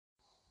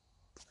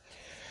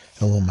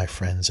Hello, my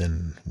friends,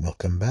 and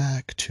welcome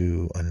back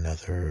to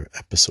another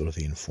episode of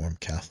The Informed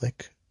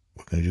Catholic.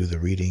 We're going to do the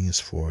readings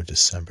for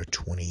December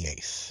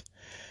 28th.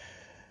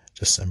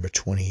 December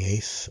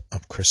 28th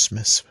of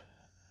Christmas,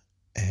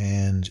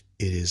 and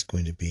it is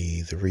going to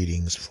be the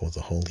readings for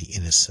the Holy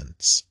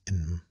Innocents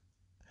in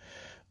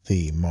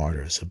the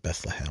Martyrs of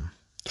Bethlehem.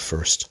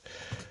 First,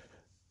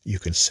 you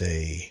can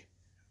say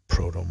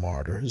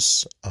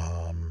proto-martyrs.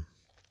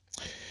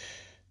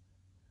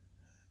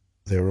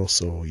 They're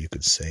also, you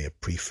could say, a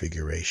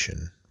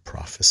prefiguration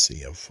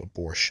prophecy of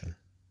abortion.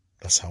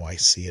 That's how I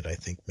see it. I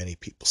think many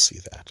people see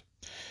that.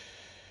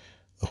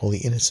 The Holy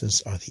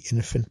Innocents are the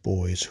infant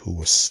boys who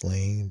were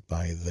slain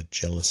by the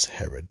jealous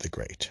Herod the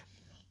Great.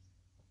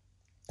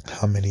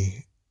 How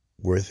many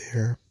were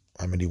there?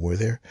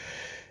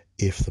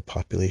 If the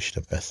population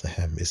of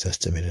Bethlehem is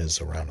estimated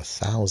as around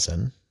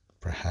 1,000,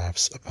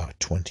 perhaps about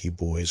 20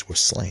 boys were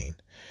slain.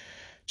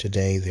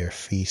 Today, their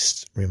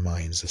feast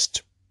reminds us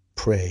to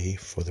pray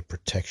for the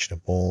protection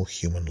of all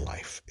human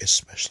life,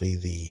 especially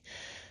the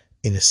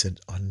innocent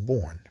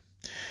unborn.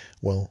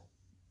 Well,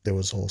 there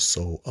was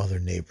also other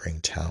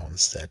neighboring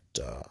towns that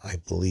I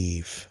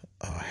believe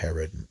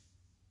Herod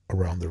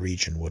around the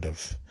region would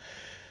have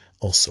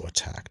also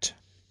attacked.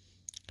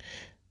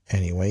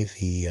 Anyway,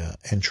 the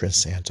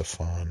entrance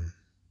antiphon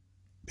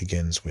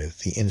begins with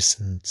the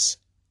innocents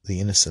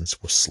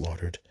were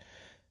slaughtered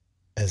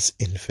as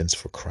infants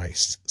for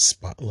Christ.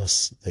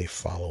 Spotless they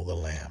follow the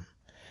Lamb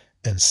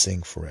and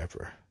sing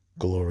forever.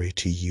 Glory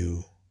to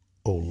you,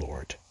 O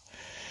Lord.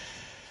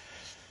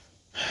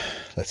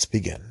 Let's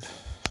begin.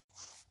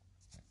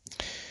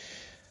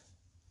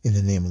 In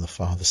the name of the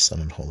Father,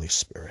 Son, and Holy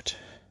Spirit.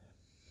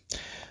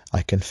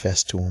 I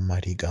confess to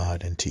Almighty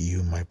God and to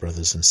you, my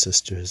brothers and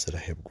sisters, that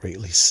I have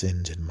greatly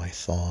sinned in my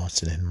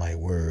thoughts and in my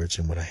words,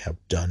 in what I have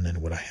done and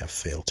what I have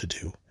failed to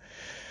do.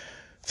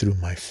 Through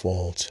my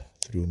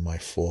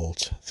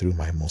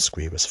most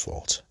grievous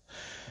fault.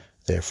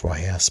 Therefore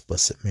I ask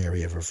Blessed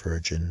Mary, ever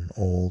Virgin,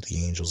 all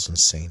the angels and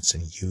saints,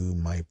 and you,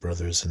 my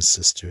brothers and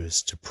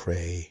sisters, to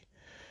pray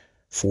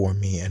for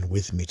me and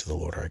with me to the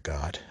Lord our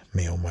God.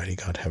 May Almighty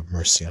God have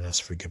mercy on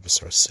us, forgive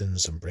us our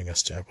sins, and bring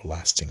us to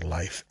everlasting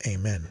life.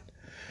 Amen.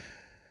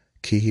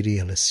 Kyrie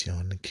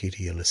eleison,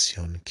 Kyrie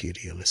eleison,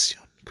 Kyrie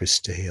eleison.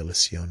 Christe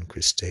eleison,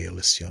 Christe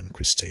eleison,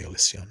 Christe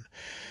eleison.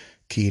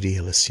 Kyrie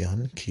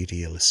eleison,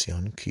 Kyrie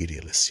eleison, Kyrie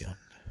eleison.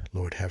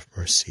 Lord have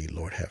mercy,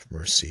 Lord have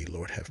mercy,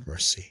 Lord have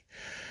mercy.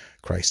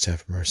 Christ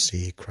have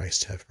mercy,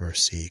 Christ have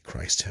mercy,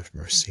 Christ have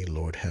mercy,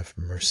 Lord have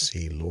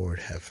mercy, Lord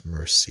have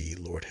mercy,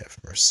 Lord have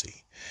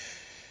mercy.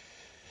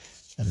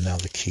 And now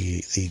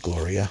the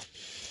Gloria.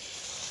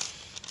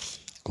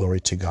 Glory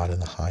to God in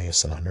the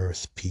highest, and on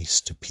earth peace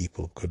to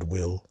people of good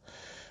will.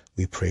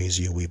 We praise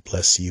you, we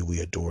bless you, we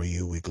adore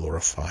you, we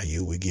glorify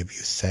you, we give you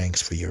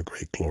thanks for your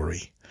great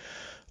glory.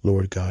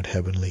 Lord God,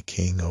 heavenly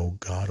King, O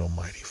God,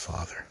 Almighty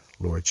Father,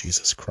 Lord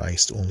Jesus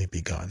Christ, only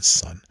begotten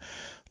Son,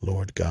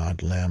 Lord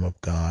God, Lamb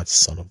of God,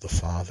 Son of the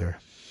Father,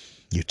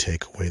 you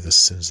take away the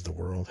sins of the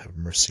world, have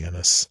mercy on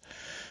us.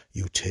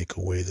 You take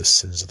away the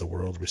sins of the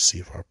world,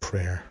 receive our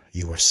prayer.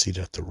 You are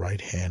seated at the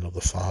right hand of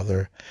the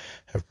Father,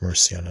 have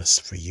mercy on us.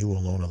 For you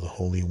alone are the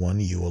Holy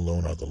One, you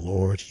alone are the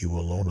Lord, you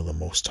alone are the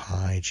Most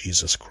High,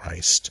 Jesus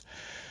Christ,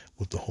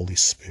 with the Holy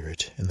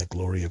Spirit, in the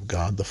glory of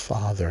God the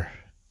Father.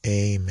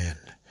 Amen.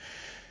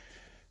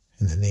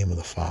 In the name of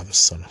the Father,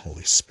 Son, and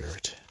Holy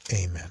Spirit.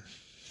 Amen.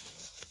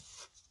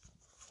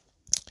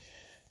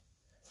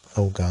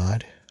 O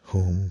God,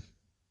 whom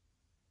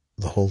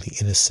the Holy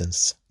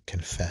Innocents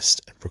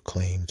confessed and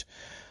proclaimed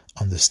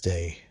on this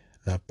day,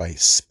 not by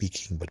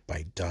speaking but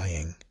by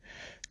dying,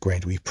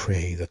 grant, we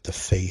pray, that the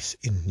faith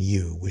in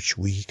you which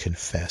we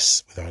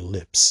confess with our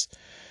lips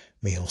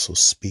may also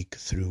speak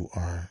through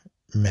our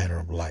manner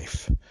of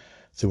life,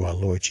 through our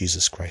Lord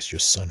Jesus Christ, your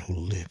Son, who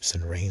lives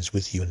and reigns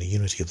with you in the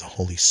unity of the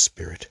Holy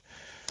Spirit,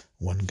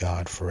 one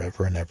God,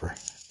 forever and ever.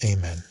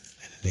 Amen.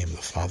 In the name of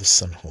the Father,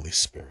 Son, and Holy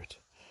Spirit.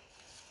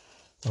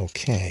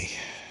 Okay,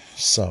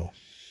 so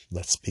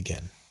let's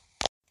begin.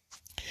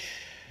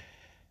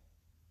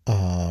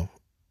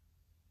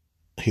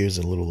 Here's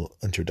a little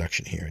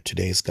introduction here.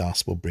 Today's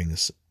gospel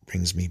brings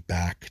me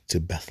back to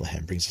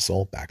Bethlehem, brings us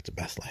all back to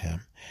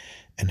Bethlehem,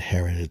 and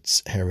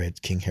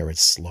King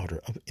Herod's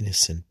slaughter of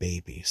innocent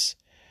babies.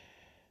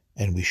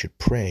 And we should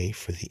pray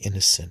for the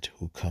innocent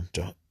who come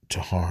to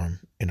harm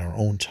in our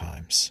own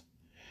times.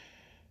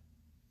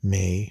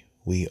 May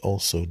we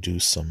also do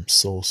some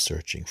soul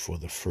searching, for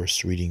the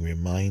first reading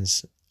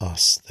reminds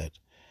us that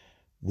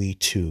we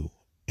too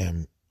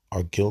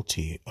are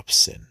guilty of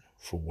sin.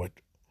 For what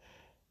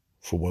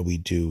we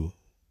do,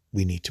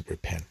 we need to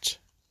repent.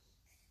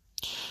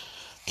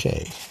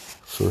 Okay,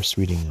 first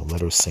reading of the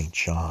letter of St.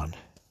 John.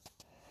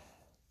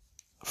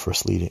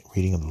 First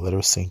reading of the letter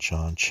of St.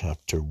 John,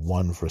 chapter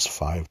 1, verse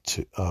 5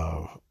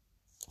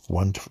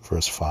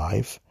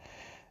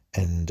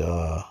 and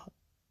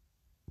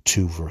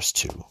 2, verse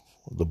 2.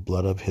 The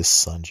blood of his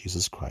Son,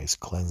 Jesus Christ,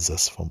 cleanses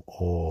us from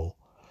all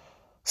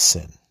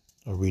sin.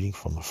 A reading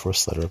from the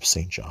first letter of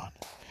St. John.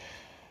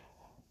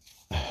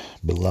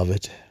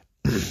 Beloved,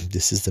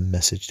 This is the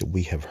message that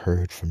we have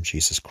heard from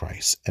Jesus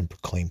Christ and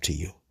proclaim to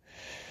you.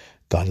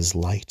 God is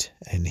light,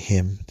 and in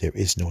him there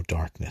is no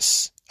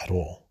darkness at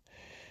all.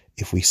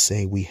 If we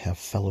say we have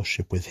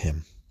fellowship with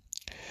him,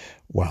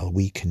 while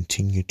we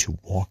continue to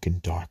walk in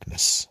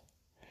darkness,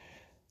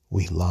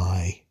 we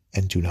lie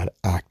and do not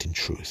act in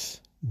truth.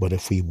 But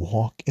if we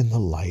walk in the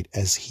light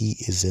as he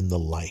is in the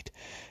light,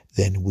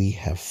 then we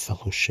have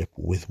fellowship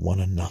with one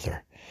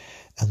another.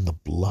 And the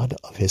blood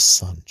of his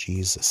Son,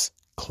 Jesus,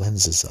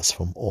 cleanses us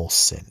from all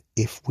sin.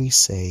 If we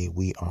say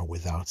we are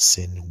without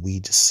sin,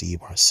 we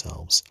deceive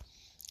ourselves,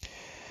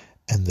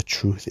 and the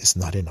truth is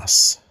not in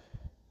us.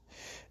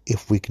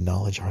 If we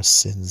acknowledge our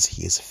sins,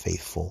 he is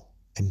faithful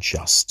and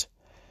just,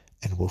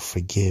 and will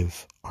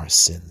forgive our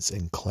sins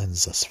and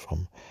cleanse us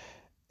from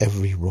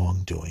every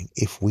wrongdoing.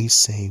 If we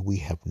say we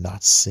have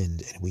not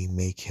sinned, and we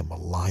make him a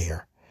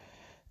liar,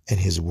 and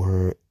his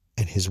word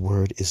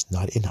is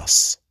not in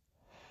us.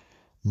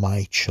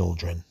 My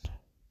children,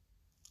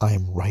 I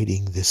am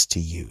writing this to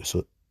you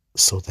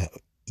so that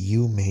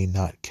you may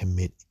not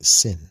commit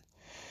sin.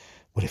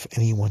 But if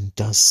anyone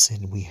does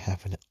sin, we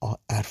have an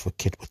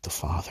advocate with the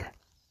Father,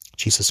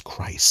 Jesus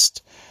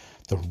Christ,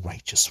 the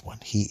righteous one.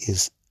 He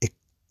is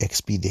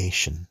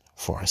expiation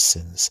for our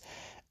sins,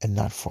 and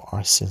not for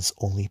our sins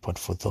only, but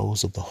for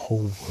those of the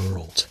whole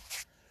world.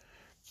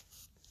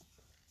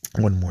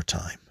 One more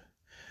time.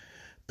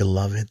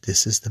 Beloved,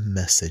 this is the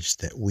message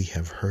that we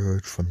have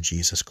heard from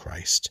Jesus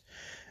Christ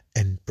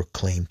and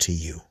proclaim to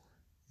you.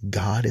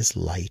 God is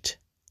light,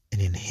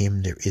 and in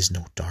him there is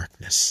no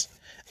darkness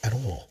at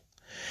all.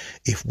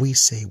 If we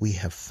say we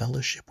have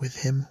fellowship with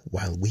him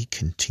while we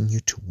continue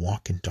to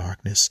walk in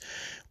darkness,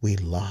 we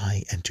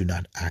lie and do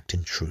not act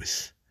in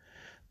truth.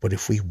 But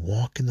if we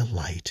walk in the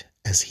light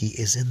as he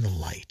is in the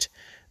light,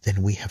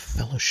 then we have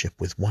fellowship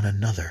with one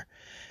another,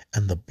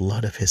 and the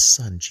blood of his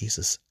Son,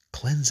 Jesus,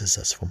 cleanses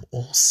us from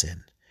all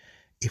sin.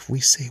 If we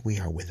say we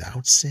are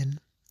without sin,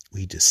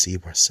 we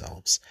deceive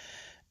ourselves,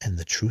 and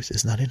the truth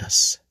is not in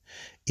us.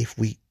 If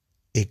we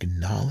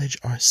acknowledge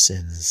our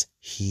sins,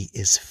 he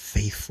is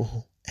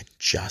faithful and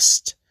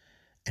just,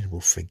 and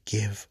will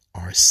forgive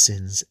our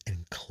sins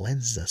and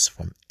cleanse us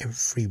from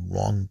every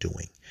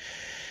wrongdoing.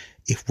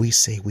 If we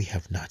say we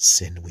have not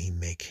sinned, we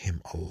make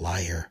him a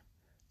liar,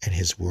 and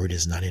his word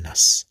is not in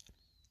us.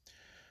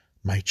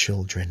 My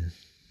children,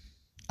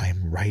 I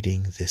am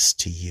writing this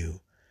to you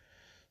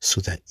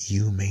so that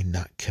you may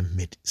not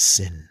commit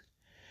sin.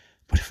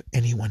 But if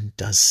anyone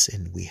does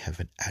sin, we have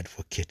an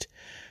advocate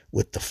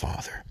with the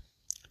Father,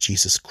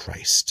 Jesus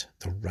Christ,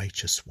 the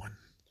righteous one.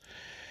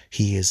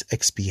 He is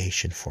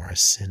expiation for our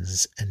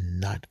sins, and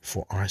not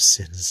for our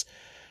sins,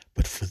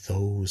 but for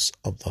those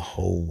of the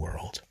whole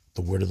world.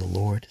 The word of the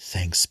Lord.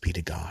 Thanks be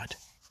to God.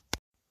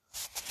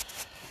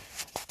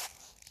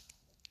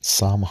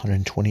 Psalm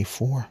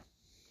 124.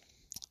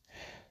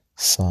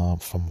 Psalm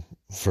from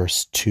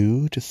verse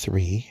 2 to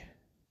 3,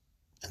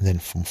 and then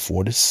from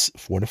 4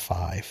 to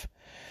 5,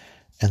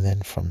 and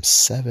then from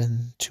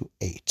 7 to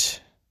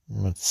 8.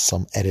 With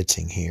some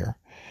editing here.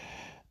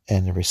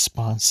 And the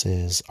response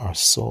is, our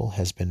soul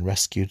has been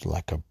rescued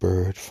like a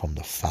bird from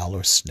the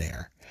fowler's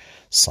snare.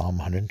 Psalm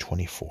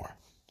 124.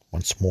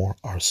 Once more,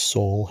 our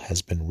soul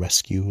has been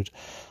rescued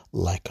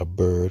like a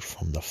bird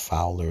from the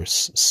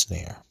fowler's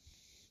snare.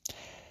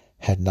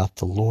 Had not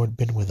the Lord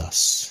been with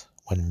us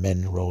when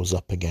men rose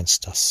up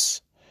against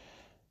us,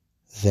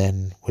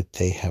 then would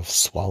they have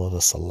swallowed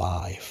us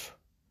alive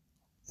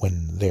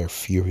when their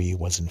fury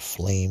was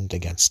inflamed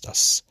against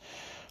us.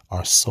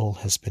 Our soul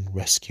has been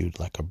rescued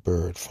like a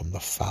bird from the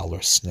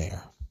fowler's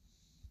snare.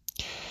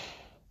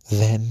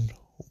 Then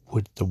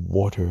would the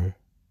waters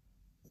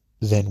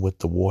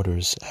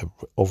have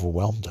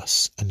overwhelmed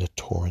us, and the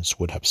torrents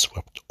would have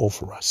swept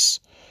over us.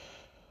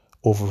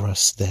 Over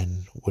us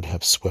then would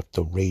have swept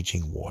the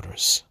raging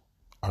waters.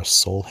 Our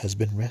soul has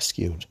been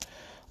rescued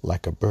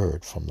like a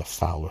bird from the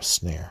fowler's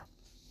snare.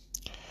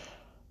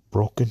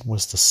 Broken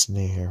was the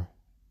snare,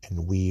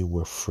 and we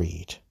were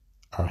freed.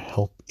 Our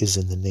help is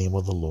in the name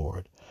of the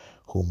Lord,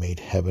 who made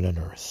heaven and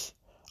earth.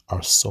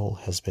 Our soul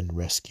has been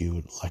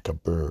rescued like a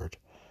bird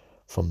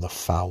from the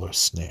fowler's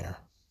snare.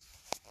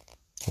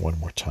 One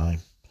more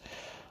time.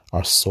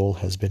 Our soul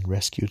has been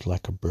rescued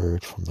like a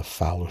bird from the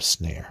fowler's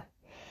snare.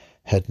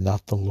 Had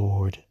not the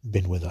Lord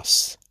been with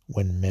us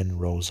when men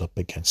rose up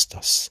against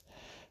us,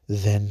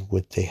 then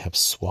would they have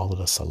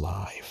swallowed us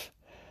alive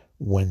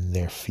when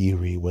their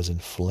fury was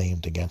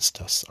inflamed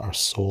against us. Our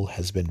soul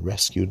has been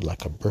rescued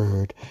like a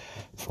bird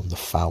from the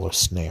fowler's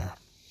snare.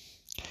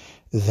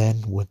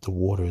 Then would the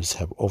waters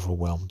have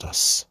overwhelmed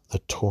us, the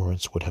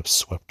torrents would have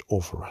swept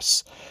over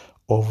us.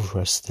 Over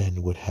us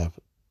then would have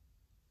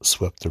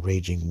swept the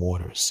raging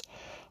waters.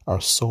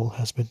 Our soul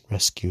has been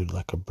rescued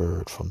like a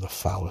bird from the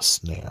fowler's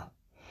snare.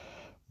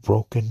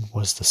 Broken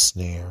was the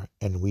snare,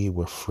 and we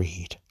were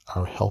freed.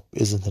 Our help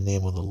is in the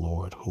name of the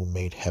Lord, who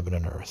made heaven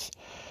and earth.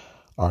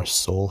 Our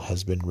soul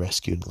has been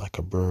rescued like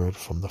a bird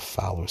from the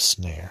fowler's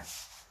snare.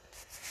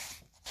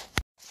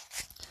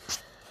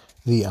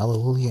 The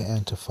Alleluia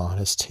antiphon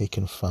is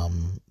taken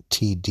from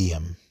Te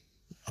Deum,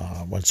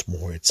 Once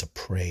more, it's a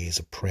praise,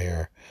 a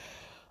prayer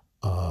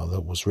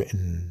that was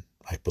written,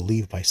 I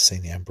believe, by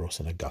St. Ambrose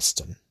and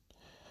Augustine.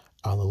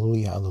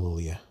 Alleluia,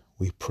 alleluia.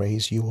 We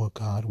praise you, O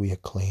God. We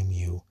acclaim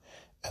you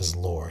as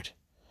Lord.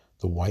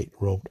 The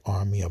white-robed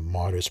army of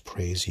martyrs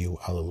praise you.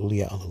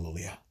 Alleluia,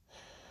 alleluia.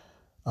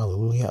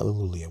 Alleluia,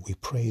 alleluia. We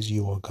praise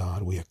you, O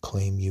God. We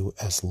acclaim you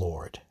as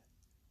Lord.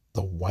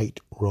 The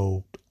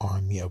white-robed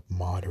army of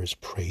martyrs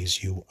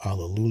praise you.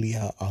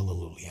 Alleluia,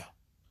 alleluia.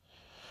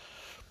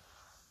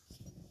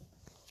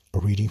 A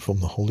reading from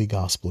the Holy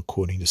Gospel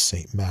according to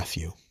St.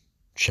 Matthew,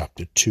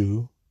 chapter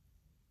 2,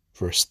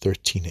 verse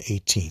 13 to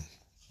 18.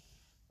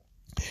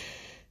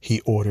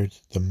 He ordered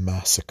the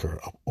massacre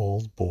of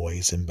all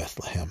boys in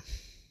Bethlehem.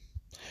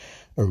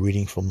 A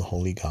reading from the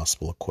Holy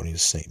Gospel according to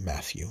St.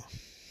 Matthew.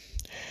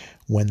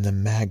 When the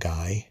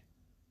Magi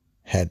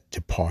had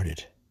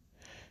departed,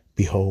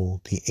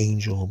 behold, the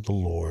angel of the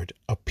Lord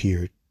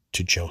appeared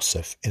to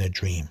Joseph in a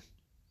dream,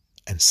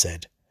 and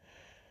said,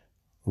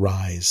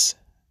 Rise,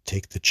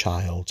 take the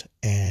child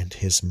and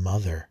his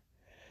mother,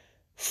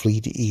 flee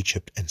to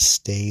Egypt and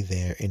stay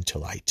there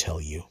until I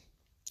tell you.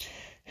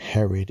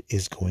 Herod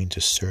is going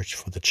to search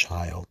for the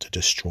child to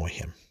destroy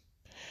him.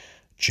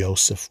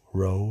 Joseph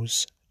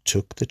rose,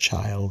 took the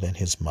child and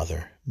his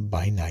mother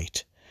by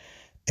night,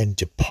 and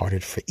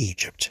departed for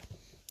Egypt.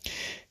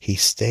 He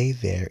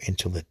stayed there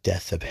until the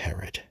death of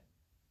Herod,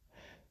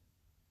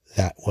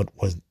 that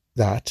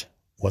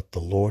what the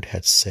Lord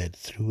had said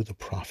through the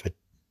prophet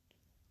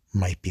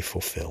might be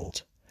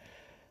fulfilled.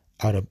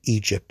 Out of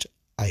Egypt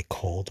I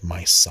called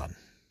my son.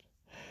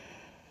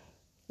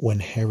 When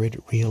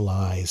Herod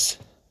realized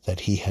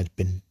that he had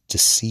been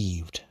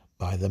deceived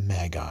by the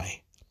Magi,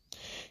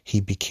 he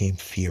became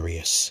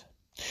furious.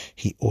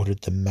 He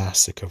ordered the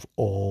massacre of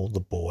all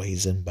the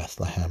boys in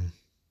Bethlehem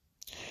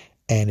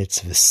and its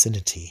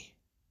vicinity,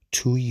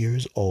 2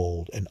 years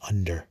old and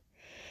under,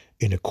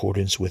 in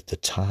accordance with the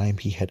time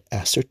he had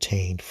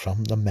ascertained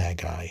from the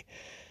Magi.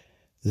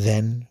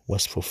 Then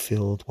was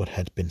fulfilled what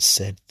had been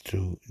said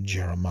through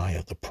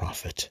Jeremiah the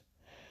prophet.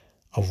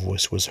 A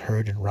voice was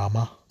heard in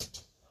Ramah,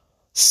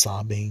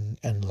 sobbing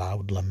and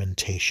loud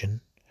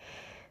lamentation,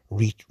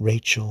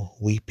 Rachel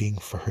weeping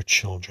for her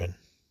children,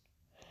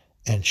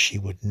 and she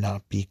would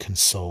not be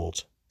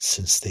consoled,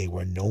 since they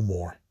were no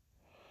more.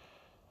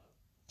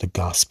 The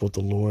Gospel of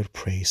the Lord.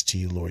 Praise to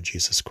you, Lord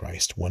Jesus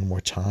Christ. One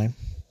more time.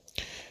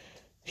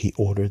 He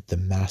ordered the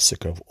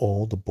massacre of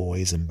all the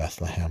boys in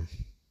Bethlehem.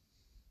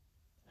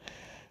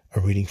 A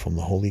reading from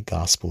the Holy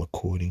Gospel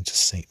according to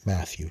St.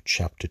 Matthew,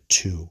 chapter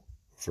 2,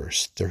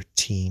 verse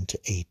 13 to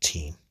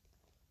 18.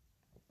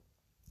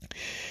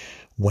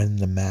 When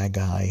the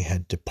Magi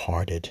had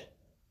departed,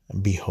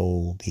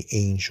 behold, the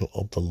angel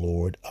of the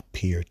Lord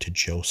appeared to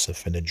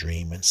Joseph in a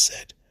dream and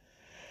said,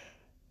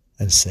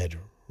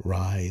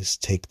 Rise,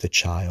 take the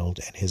child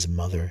and his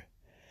mother,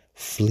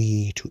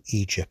 flee to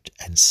Egypt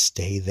and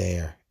stay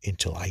there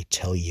until I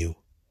tell you.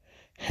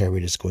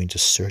 Herod is going to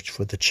search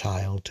for the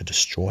child to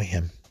destroy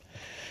him.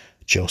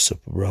 Joseph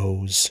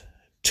rose,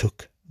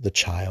 took the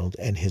child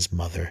and his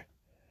mother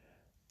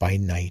by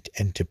night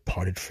and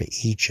departed for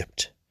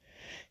Egypt.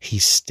 He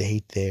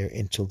stayed there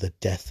until the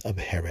death of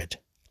Herod,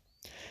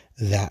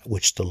 that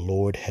which the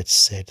Lord had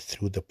said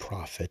through the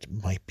prophet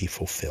might be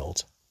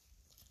fulfilled.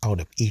 Out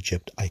of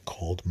Egypt I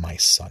called my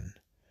son.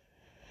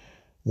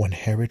 When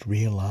Herod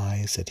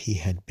realized that he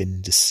had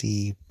been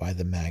deceived by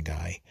the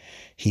Magi,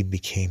 he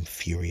became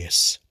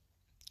furious.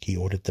 He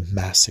ordered the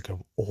massacre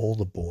of all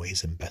the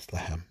boys in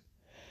Bethlehem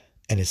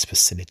and its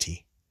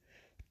vicinity,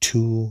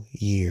 2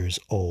 years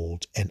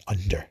old and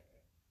under,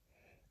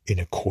 in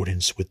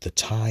accordance with the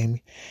time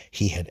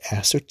he had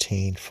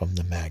ascertained from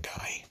the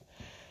Magi.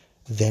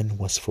 Then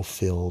was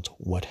fulfilled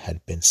what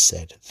had been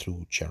said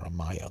through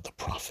Jeremiah the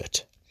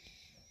prophet.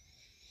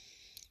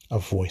 A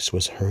voice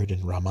was heard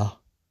in Ramah,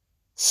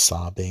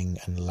 sobbing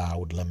and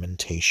loud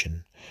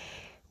lamentation,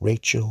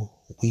 Rachel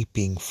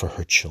weeping for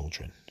her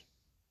children,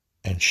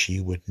 and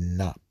she would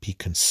not be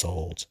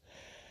consoled,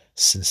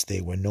 since they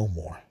were no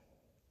more.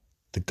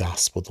 The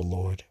Gospel of the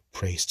Lord.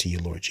 Praise to you,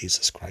 Lord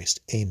Jesus Christ.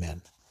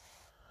 Amen.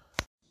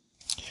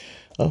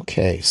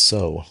 Okay,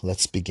 so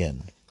let's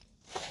begin.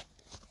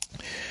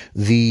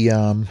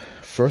 The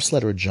first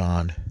letter of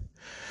John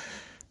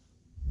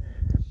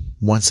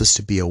wants us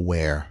to be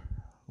aware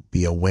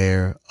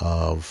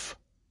of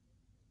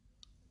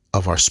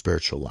our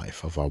spiritual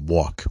life, of our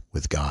walk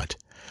with God,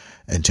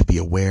 and to be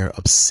aware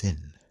of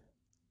sin.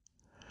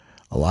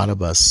 A lot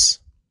of us,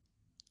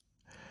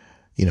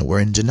 we're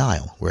in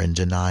denial. We're in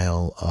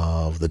denial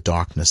of the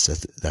darkness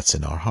that's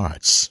in our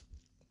hearts.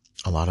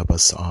 A lot of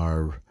us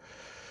are,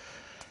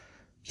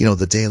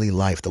 the daily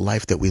life, the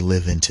life that we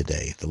live in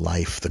today,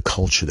 the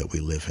culture that we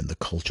live in, the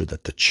culture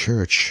that the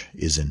church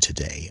is in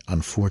today.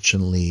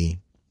 Unfortunately,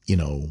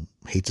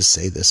 hate to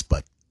say this,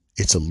 but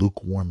it's a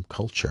lukewarm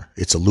culture.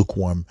 It's a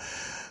lukewarm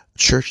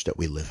church that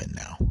we live in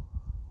now.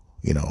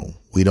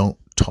 We don't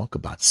talk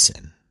about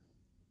sin.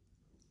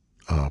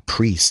 Our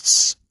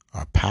priests,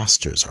 our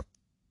pastors, our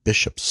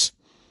bishops,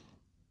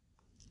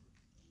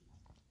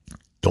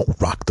 Don't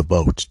rock the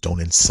boat. Don't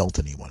insult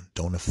anyone.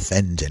 Don't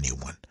offend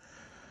anyone.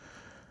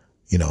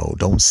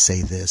 Don't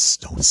say this.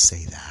 Don't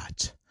say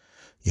that.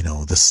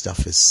 This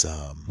stuff is,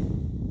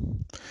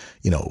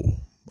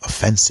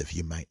 offensive.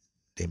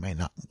 They might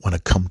not want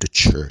to come to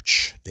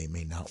church. They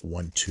may not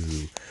want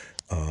to,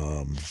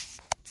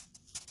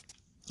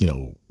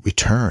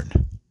 return.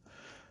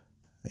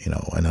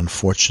 And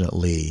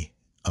unfortunately,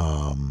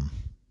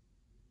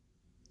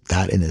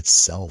 that in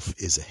itself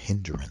is a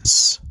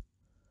hindrance.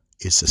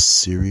 It's a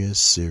serious,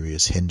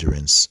 serious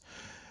hindrance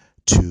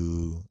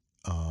to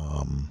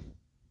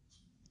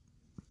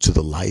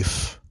the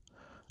life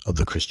of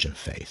the Christian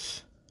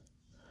faith.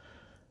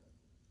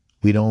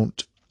 We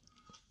don't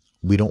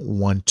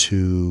want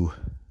to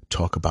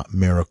talk about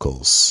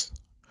miracles.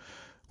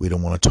 We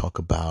don't want to talk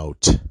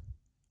about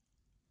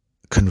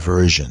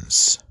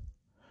conversions.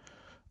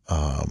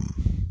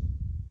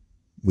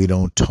 We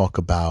don't talk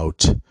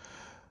about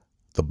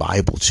the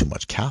Bible too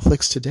much.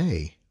 Catholics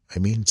today,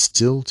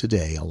 still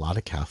today, a lot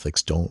of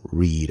Catholics don't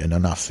read and are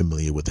not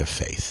familiar with their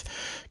faith.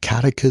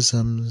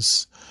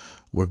 Catechisms,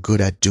 we're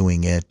good at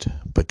doing it,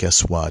 but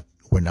guess what?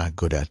 We're not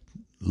good at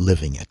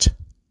living it.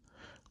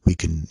 We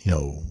can,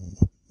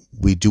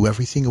 we do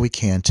everything we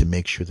can to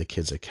make sure the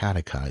kids are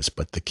catechized,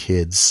 but the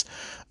kids,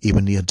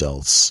 even the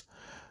adults,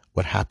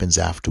 what happens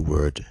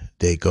afterward,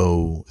 they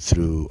go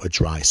through a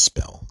dry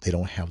spell. They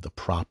don't have the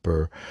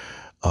proper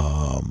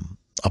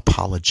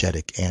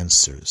apologetic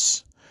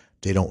answers.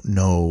 They don't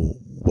know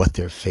what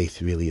their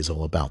faith really is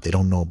all about. They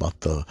don't know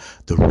about the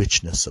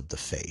richness of the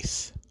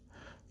faith.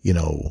 They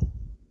don't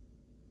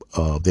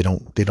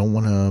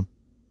want to,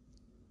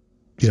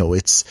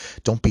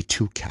 don't be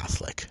too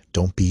Catholic.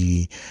 Don't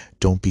be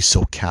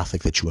so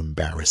Catholic that you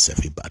embarrass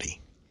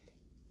everybody.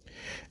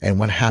 And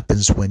what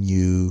happens when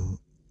you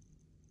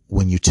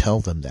tell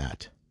them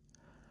that?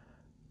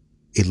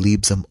 It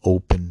leaves them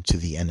open to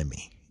the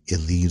enemy. It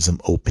leaves them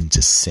open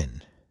to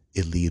sin.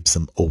 It leaves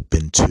them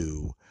open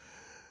to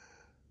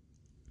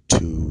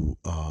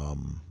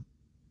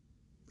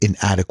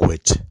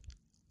inadequate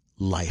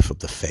life of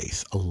the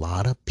faith. A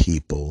lot of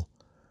people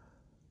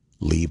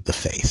leave the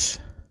faith.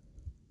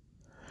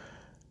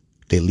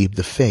 They leave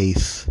the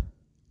faith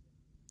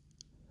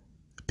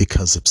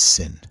because of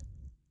sin.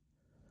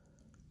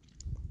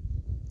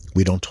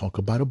 We don't talk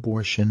about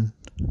abortion.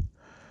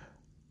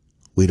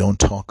 We don't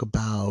talk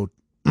about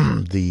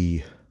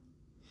the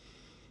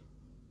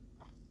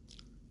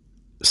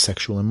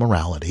sexual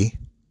immorality.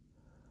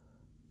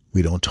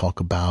 We don't talk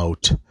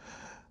about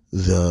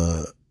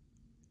the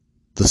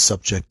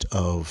subject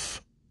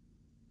of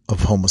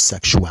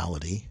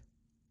homosexuality.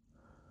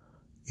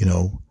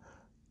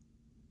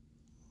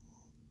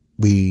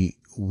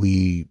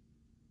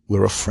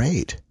 We're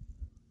afraid.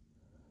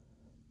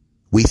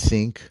 We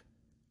think,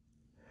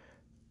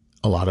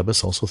 a lot of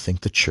us also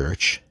think the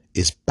church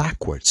is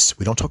backwards.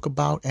 We don't talk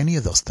about any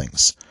of those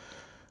things.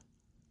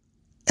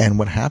 And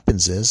what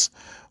happens is,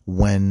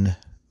 when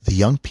the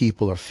young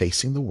people are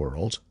facing the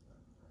world,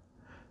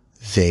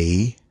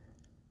 they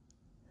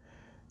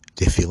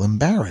feel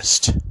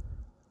embarrassed.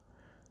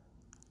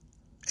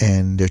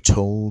 And they're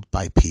told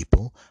by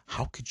people,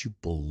 how could you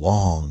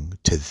belong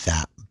to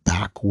that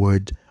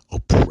backward,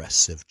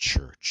 oppressive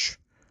church?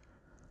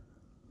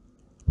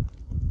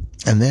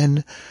 And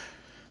then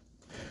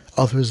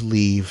others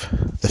leave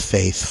the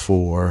faith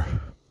for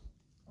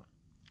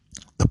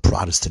the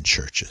Protestant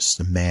churches,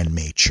 the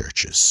man-made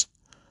churches,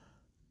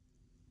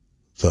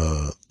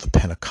 the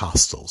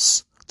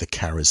Pentecostals, the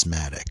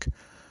charismatic,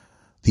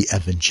 the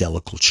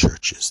evangelical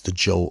churches, the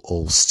Joel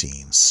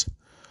Osteens,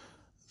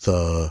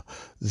 the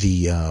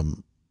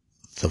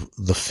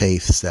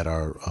faiths that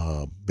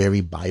are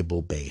very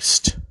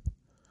Bible-based,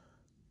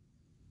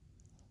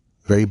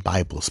 very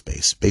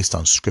Bible-based, based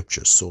on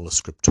Scripture, sola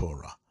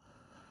scriptura.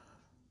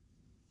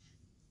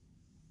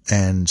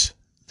 And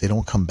they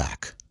don't come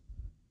back.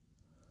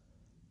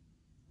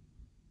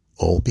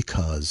 All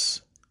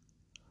because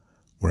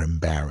we're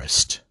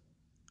embarrassed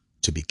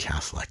to be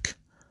Catholic.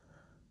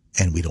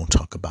 And we don't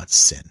talk about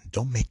sin.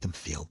 Don't make them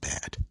feel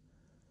bad.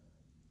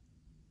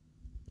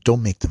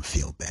 Don't make them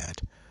feel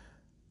bad.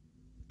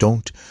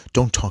 Don't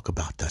talk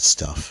about that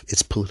stuff.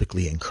 It's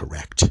politically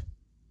incorrect.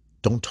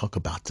 Don't talk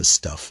about this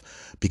stuff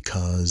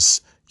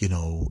because, we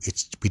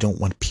don't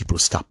want people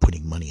to stop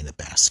putting money in the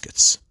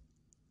baskets.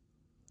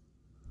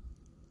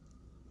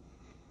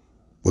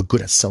 We're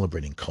good at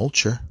celebrating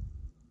culture.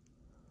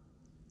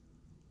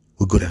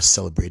 We're good at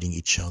celebrating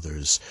each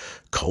other's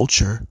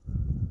culture,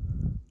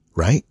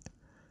 right?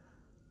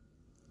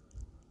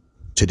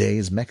 Today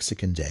is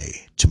Mexican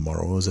Day.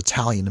 Tomorrow is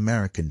Italian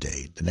American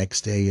Day. The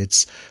next day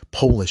it's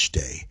Polish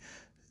Day.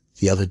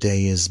 The other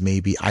day is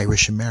maybe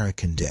Irish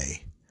American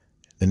Day.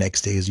 The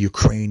next day is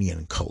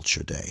Ukrainian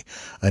Culture Day.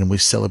 And we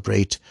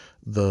celebrate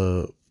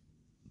the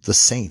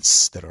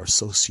saints that are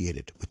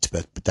associated with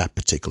that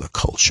particular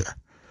culture.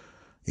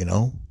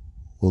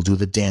 We'll do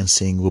the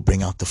dancing. We'll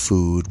bring out the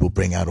food. We'll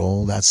bring out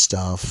all that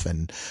stuff.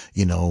 And,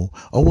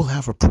 we'll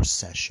have a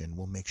procession.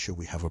 We'll make sure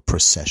we have a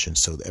procession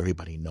so that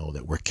everybody know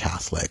that we're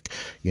Catholic.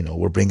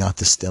 We'll bring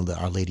out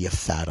Our Lady of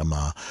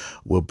Fatima.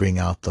 We'll bring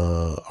out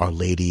Our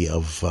Lady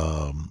of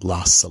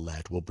La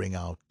Salette. We'll bring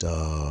out,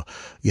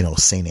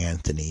 St.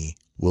 Anthony.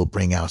 We'll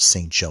bring out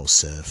St.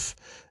 Joseph.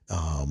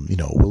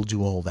 We'll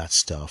do all that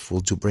stuff.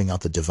 We'll bring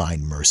out the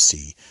Divine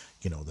Mercy,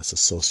 that's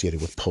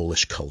associated with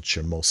Polish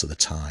culture most of the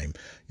time,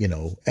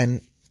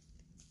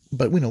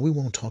 but we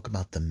won't talk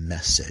about the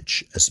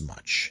message as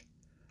much.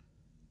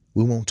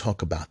 We won't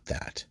talk about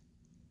that.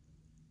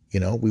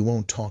 We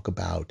won't talk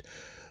about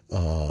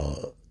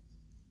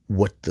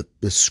what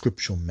the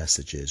scriptural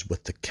message is,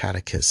 what the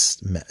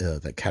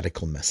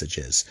catechal message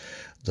is,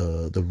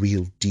 the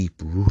real deep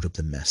root of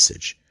the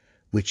message,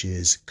 which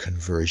is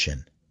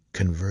conversion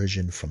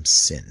from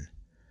sin.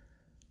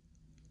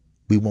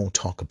 We won't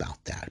talk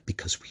about that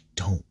because we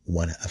don't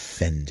want to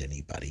offend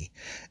anybody.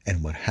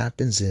 And what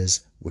happens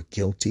is we're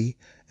guilty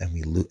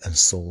and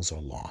souls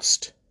are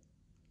lost.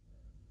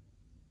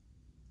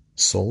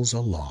 Souls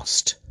are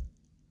lost.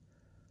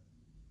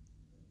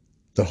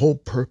 The whole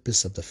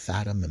purpose of the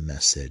Fatima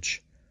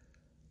message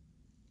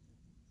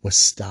was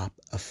stop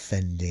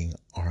offending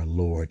our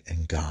Lord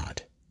and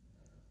God.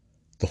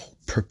 The whole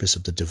purpose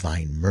of the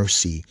Divine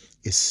Mercy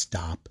is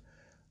stop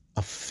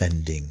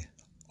offending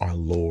our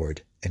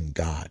Lord and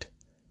God.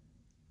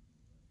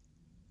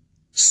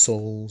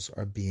 Souls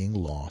are being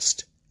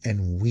lost,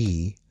 and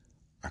we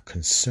are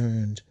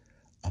concerned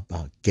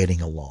about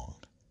getting along.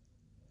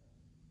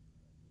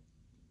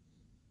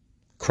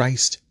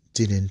 Christ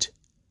didn't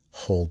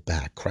hold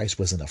back. Christ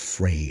wasn't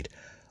afraid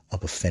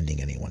of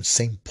offending anyone.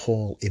 St.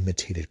 Paul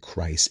imitated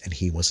Christ, and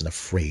he wasn't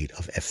afraid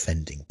of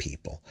offending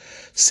people.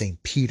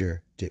 St.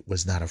 Peter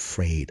was not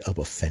afraid of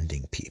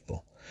offending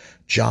people.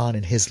 John,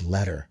 in his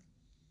letter,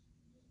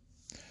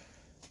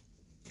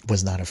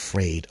 was not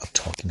afraid of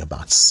talking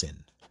about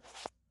sin.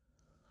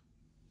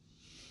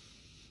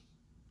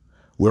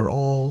 We're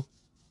all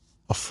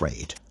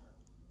afraid.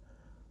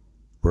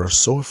 We're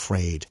so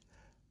afraid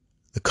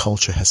the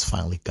culture has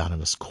finally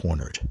gotten us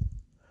cornered.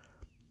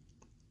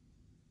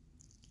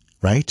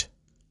 Right?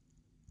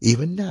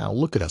 Even now,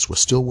 look at us. We're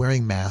still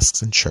wearing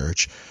masks in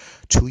church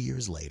 2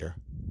 years later.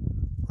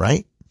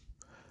 Right?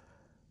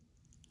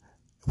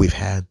 We've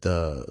had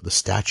the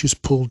statues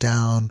pulled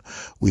down.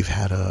 We've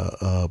had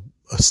a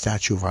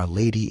statue of Our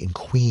Lady in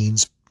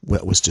Queens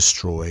that was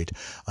destroyed.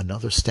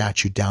 Another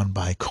statue down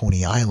by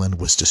Coney Island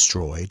was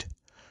destroyed,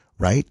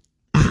 right?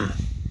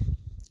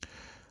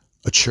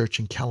 A church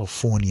in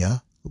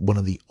California, one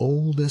of the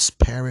oldest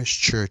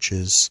parish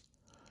churches,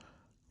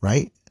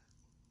 right?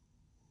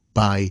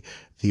 By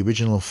the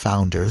original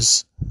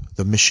founders,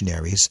 the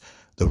missionaries,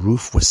 the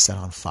roof was set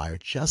on fire,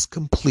 just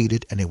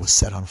completed, and it was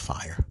set on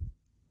fire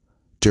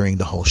during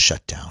the whole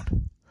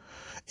shutdown.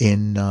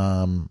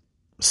 In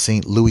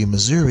St. Louis,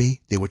 Missouri,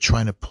 they were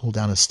trying to pull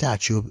down a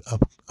statue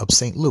of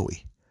St.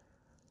 Louis,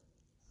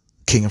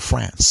 King of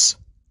France,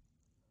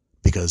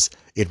 because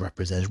it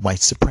represented white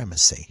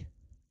supremacy.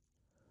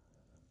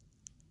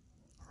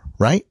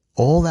 Right?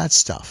 All that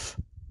stuff.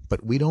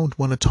 But we don't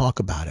want to talk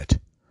about it.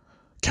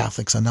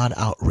 Catholics are not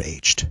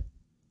outraged.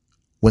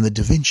 When the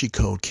Da Vinci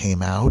Code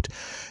came out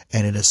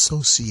and it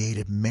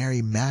associated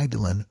Mary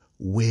Magdalene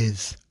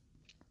with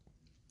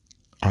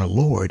our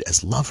Lord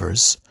as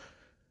lovers,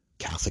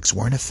 Catholics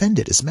weren't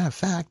offended. As a matter of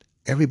fact,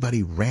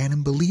 everybody ran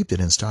and believed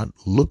it and started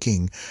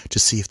looking to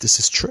see if this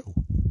is true.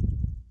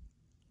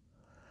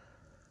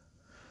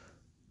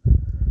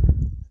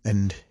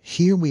 And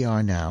here we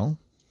are now,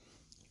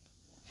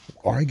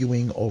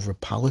 arguing over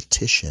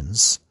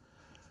politicians,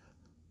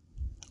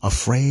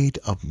 afraid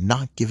of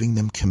not giving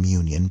them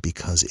communion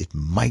because it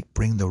might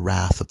bring the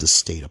wrath of the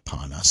state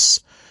upon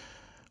us.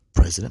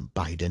 President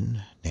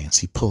Biden,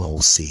 Nancy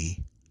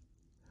Pelosi,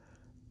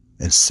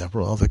 and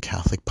several other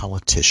Catholic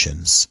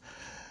politicians.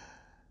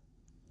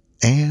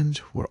 And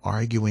we're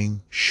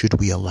arguing, should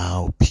we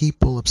allow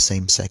people of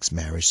same-sex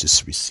marriage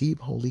to receive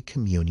Holy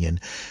Communion?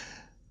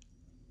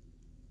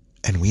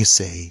 And we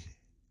say,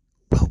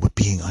 well, we're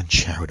being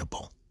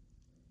uncharitable.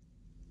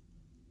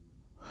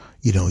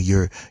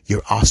 You're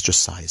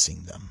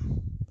ostracizing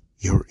them.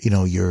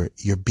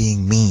 You're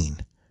being mean.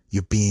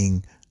 You're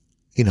being,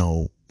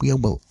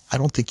 well, I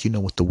don't think you know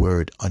what the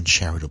word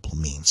uncharitable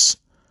means.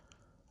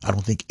 I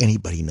don't think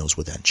anybody knows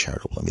what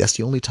uncharitable means. That's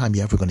the only time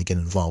you're ever going to get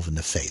involved in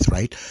the faith,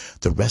 right?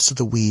 The rest of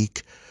the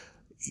week,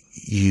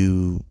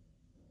 you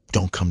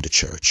don't come to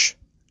church.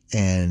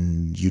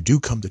 And you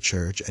do come to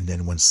church, and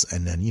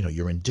then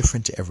you're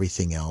indifferent to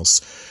everything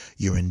else.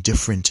 You're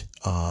indifferent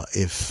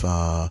if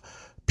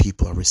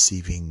people are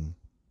receiving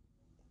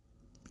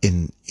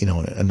in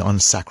an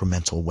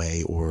unsacramental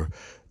way or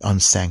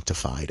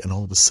unsanctified. And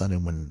all of a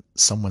sudden, when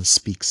someone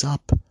speaks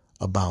up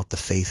about the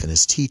faith and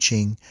his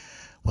teaching,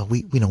 well,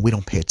 we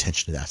don't pay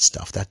attention to that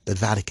stuff. That the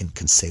Vatican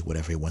can say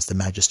whatever it wants. The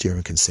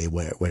magisterium can say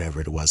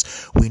whatever it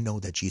was. We know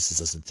that Jesus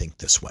doesn't think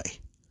this way.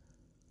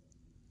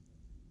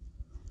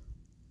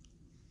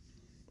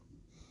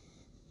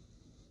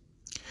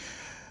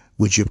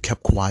 Would you have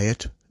kept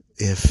quiet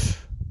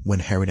when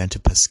Herod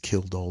Antipas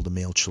killed all the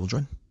male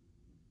children?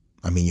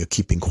 I mean, you're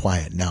keeping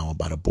quiet now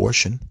about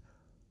abortion,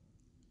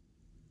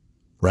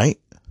 right?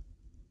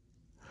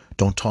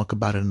 Don't talk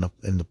about it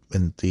in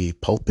the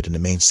pulpit in the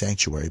main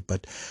sanctuary,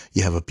 but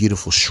you have a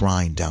beautiful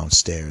shrine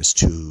downstairs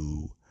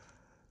to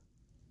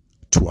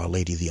Our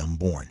Lady the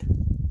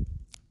Unborn,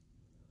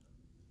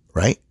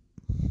 right?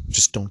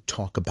 Just don't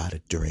talk about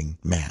it during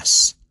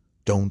Mass.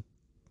 Don't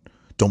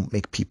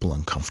make people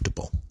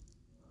uncomfortable.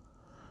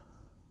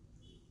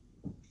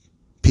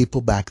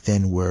 People back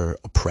then were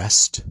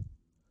oppressed.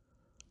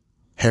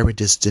 Herod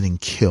just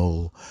didn't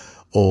kill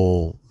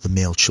all the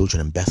male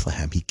children in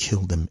Bethlehem. He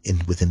killed them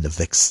within the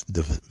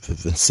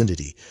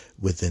vicinity,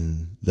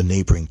 within the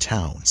neighboring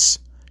towns.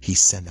 He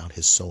sent out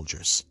his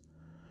soldiers.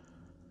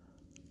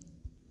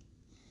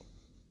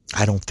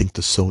 I don't think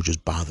the soldiers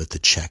bothered to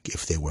check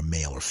if they were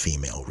male or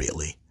female,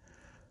 really.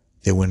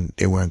 They weren't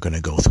going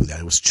to go through that.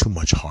 It was too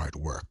much hard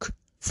work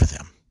for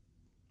them.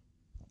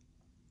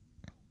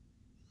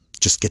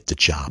 Just get the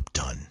job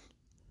done.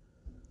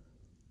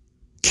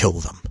 Kill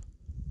them.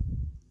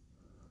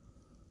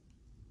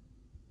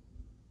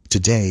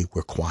 Today,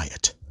 we're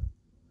quiet.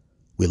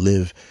 We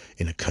live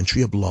in a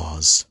country of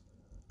laws,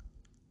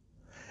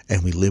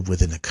 and we live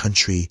within a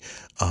country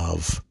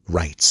of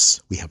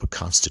rights. We have a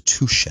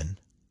constitution,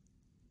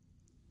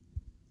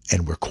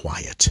 and we're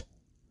quiet.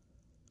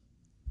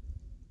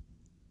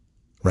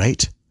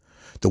 Right?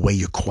 The way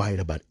you're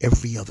quiet about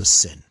every other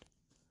sin.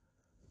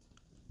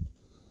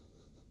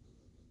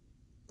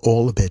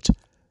 All of it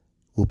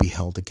will be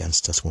held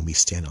against us when we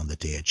stand on the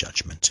day of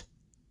judgment.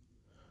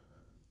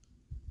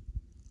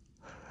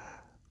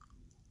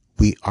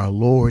 Our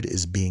Lord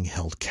is being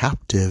held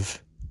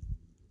captive,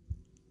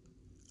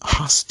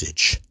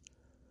 hostage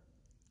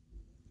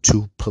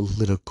to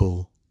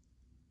political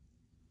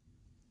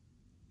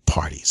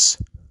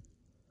parties.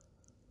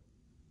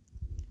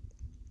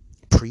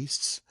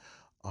 Priests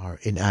are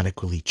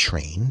inadequately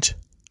trained.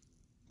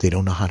 They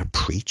don't know how to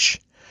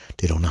preach.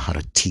 They don't know how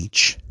to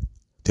teach.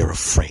 They're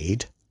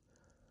afraid.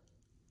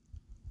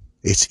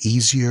 It's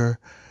easier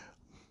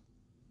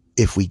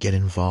if we get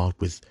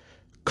involved with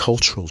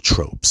cultural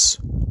tropes,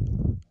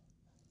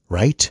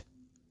 right?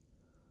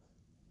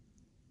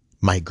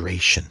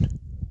 Migration.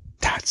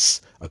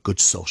 That's a good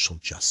social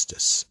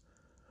justice.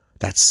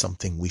 That's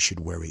something we should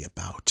worry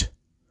about.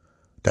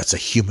 That's a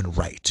human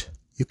right.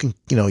 You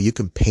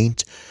can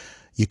paint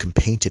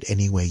it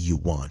any way you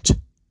want.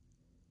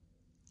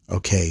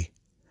 Okay?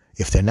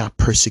 If they're not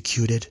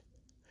persecuted,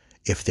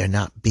 if they're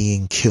not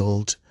being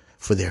killed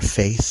for their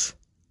faith,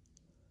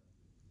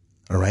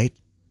 all right?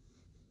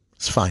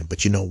 It's fine.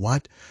 But you know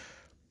what?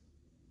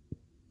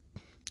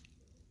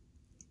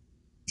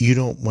 You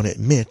don't want to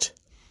admit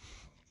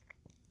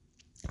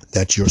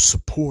that your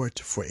support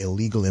for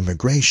illegal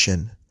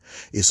immigration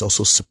is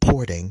also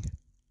supporting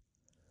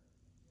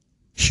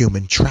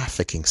human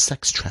trafficking,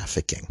 sex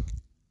trafficking.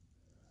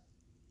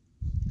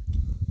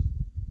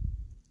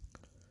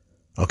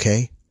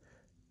 Okay?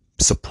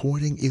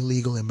 Supporting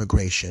illegal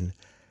immigration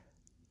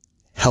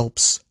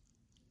helps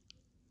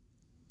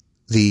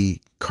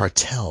the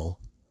cartel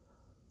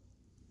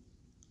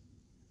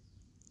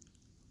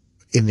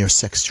in their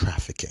sex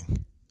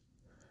trafficking.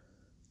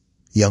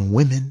 Young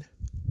women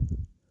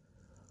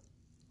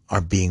are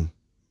being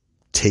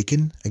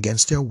taken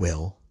against their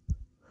will,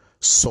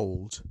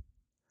 sold,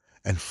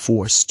 and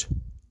forced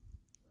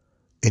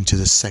into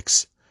the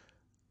sex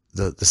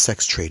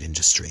trade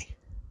industry.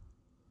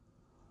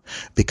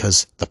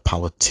 Because the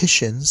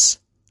politicians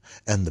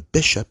and the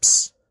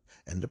bishops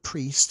and the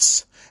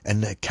priests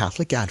and the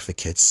Catholic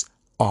advocates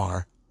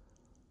are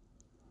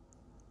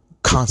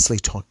constantly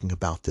talking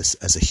about this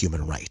as a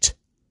human right.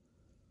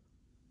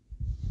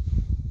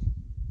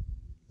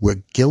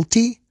 We're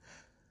guilty,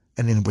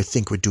 and then we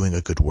think we're doing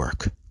a good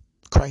work.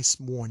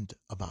 Christ warned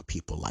about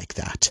people like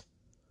that.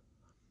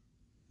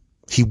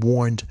 He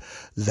warned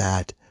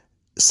that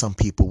some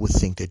people would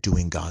think they're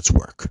doing God's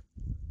work.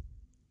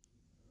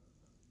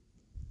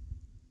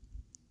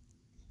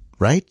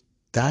 Right?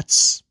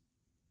 That's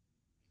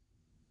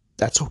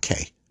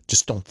okay.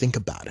 Just don't think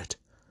about it.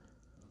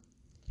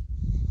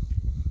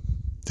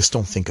 Just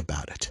don't think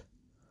about it.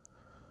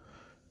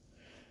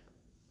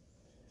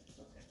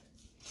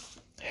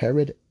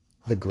 Herod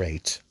the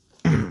Great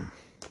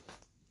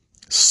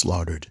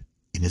slaughtered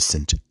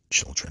innocent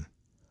children.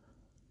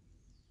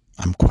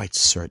 I'm quite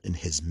certain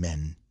his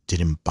men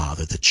didn't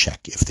bother to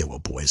check if they were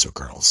boys or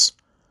girls,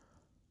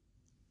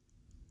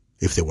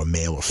 if they were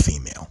male or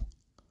female.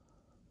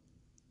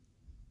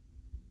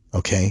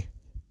 Okay?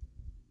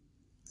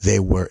 They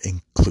were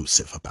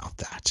inclusive about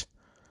that.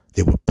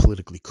 They were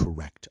politically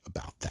correct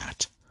about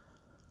that.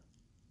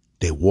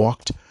 They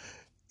walked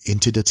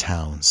into the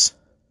towns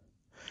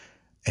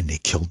and they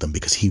killed them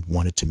because he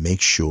wanted to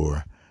make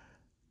sure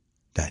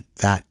that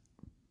that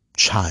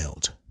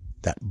child,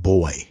 that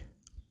boy,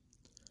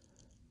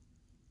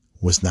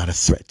 was not a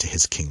threat to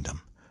his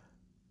kingdom.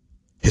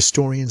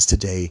 Historians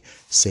today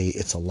say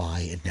it's a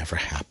lie, it never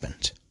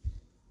happened.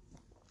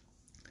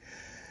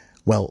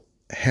 Well,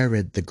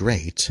 Herod the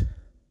Great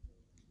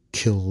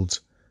killed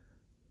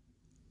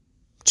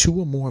 2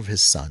 or more of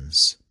his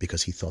sons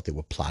because he thought they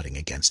were plotting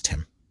against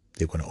him.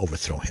 They were going to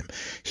overthrow him.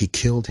 He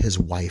killed his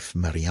wife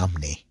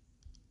Mariamne,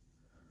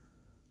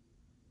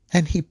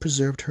 and he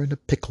preserved her in a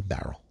pickle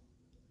barrel.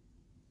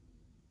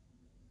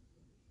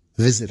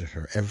 Visited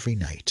her every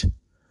night.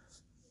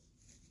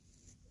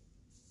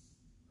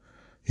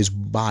 His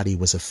body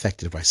was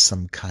affected by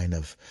some kind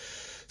of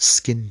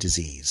skin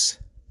disease.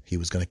 He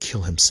was going to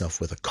kill himself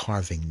with a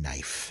carving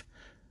knife,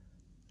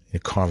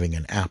 carving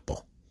an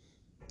apple.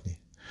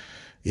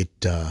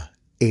 It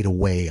ate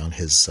away on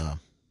his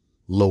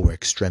lower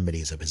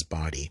extremities of his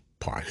body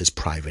part, his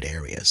private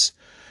areas.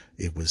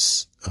 It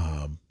was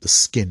the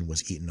skin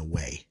was eaten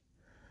away.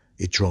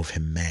 It drove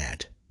him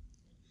mad.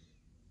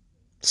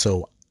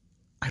 So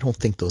I don't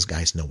think those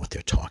guys know what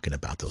they're talking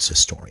about, those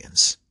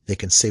historians. They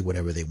can say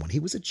whatever they want. He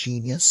was a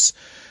genius.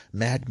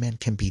 Madmen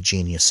can be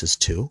geniuses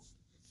too.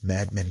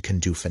 Madmen can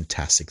do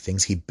fantastic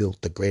things. He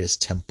built the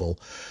greatest temple,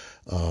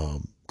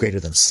 greater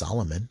than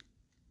Solomon.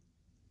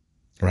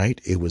 Right?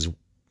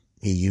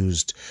 He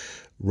used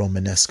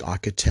Romanesque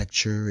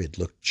architecture. It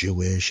looked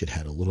Jewish. It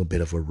had a little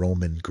bit of a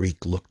Roman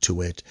Greek look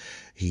to it.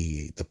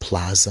 The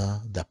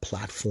plaza, that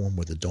platform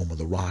where the Dome of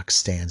the Rock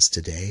stands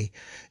today,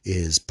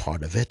 is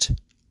part of it.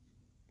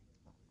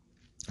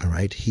 All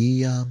right.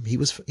 He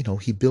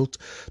built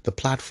the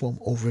platform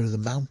over the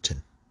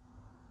mountain.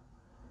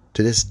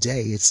 To this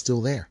day, it's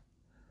still there.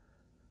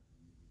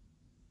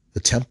 The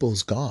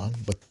temple's gone,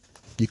 but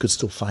you could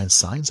still find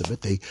signs of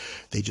it.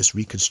 They just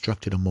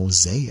reconstructed a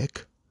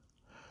mosaic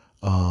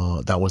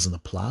that was in the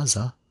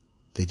plaza.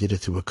 They did it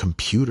through a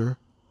computer.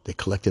 They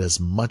collected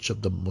as much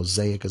of the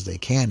mosaic as they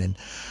can, and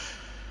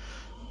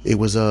it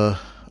was a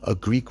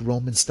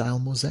Greek-Roman style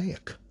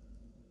mosaic.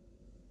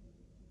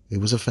 It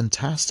was a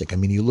fantastic. I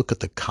mean, you look at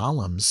the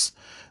columns,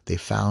 they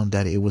found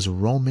that it was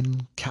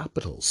Roman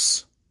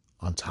capitals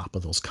on top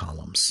of those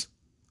columns.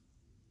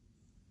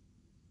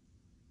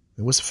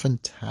 It was a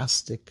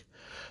fantastic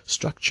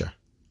structure.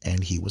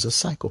 And he was a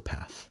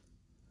psychopath.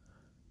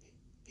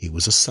 He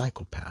was a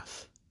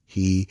psychopath.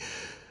 He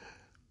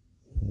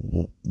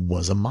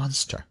was a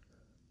monster.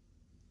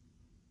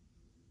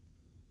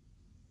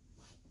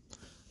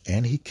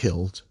 And he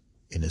killed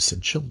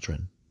innocent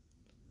children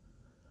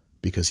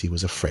because he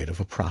was afraid of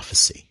a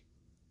prophecy.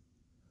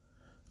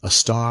 A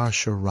star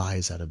shall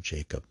rise out of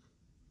Jacob,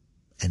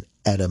 and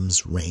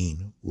Adam's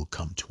reign will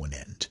come to an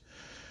end.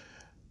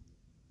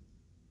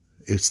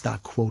 It's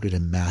not quoted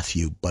in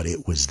Matthew, but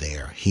it was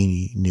there.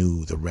 He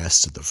knew the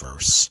rest of the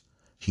verse.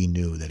 He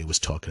knew that it was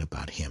talking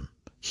about him.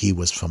 He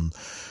was from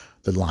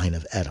the line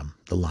of Edom,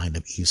 the line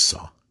of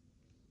Esau.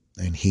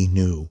 And he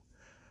knew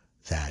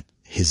that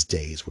his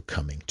days were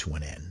coming to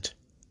an end.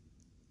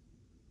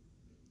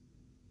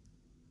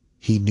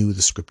 He knew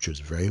the scriptures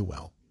very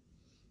well.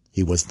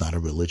 He was not a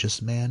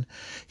religious man.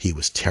 He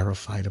was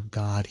terrified of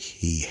God.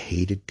 He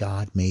hated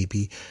God,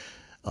 maybe.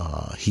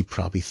 He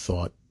probably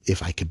thought,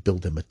 if I could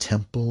build him a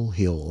temple,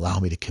 he'll allow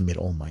me to commit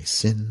all my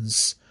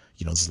sins.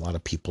 There's a lot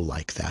of people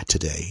like that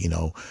today.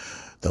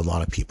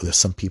 There's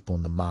some people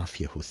in the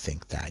mafia who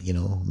think that,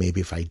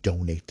 maybe if I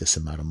donate this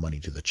amount of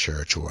money to the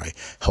church, or I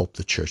help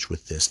the church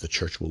with this,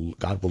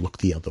 God will look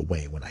the other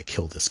way when I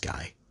kill this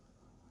guy.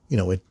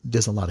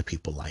 There's a lot of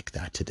people like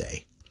that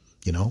today.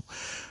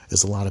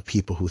 There's a lot of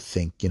people who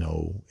think,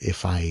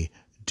 if I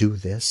do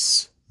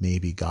this,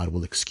 maybe God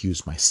will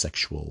excuse my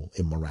sexual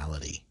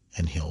immorality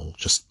and he'll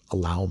just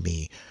allow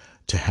me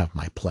to have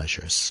my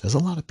pleasures. There's a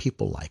lot of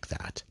people like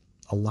that.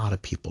 A lot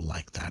of people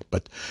like that,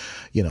 but,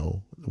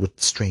 with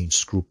strange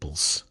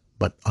scruples.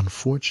 But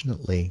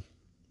unfortunately,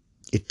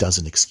 it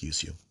doesn't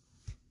excuse you.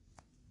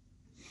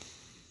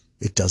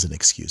 It doesn't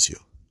excuse you.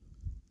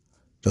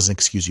 It doesn't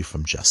excuse you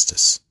from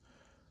justice.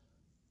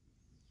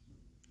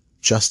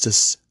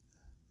 Justice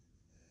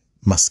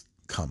must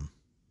come.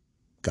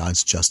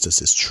 God's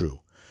justice is true.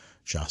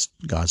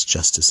 God's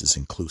justice is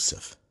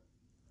inclusive.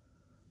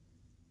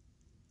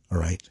 All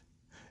right?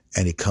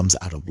 And it comes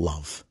out of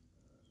love.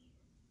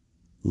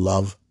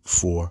 Love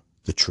for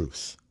the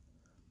truth.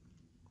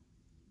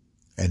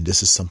 And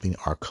this is something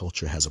our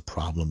culture has a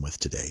problem with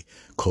today,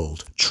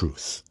 called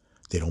truth.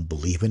 They don't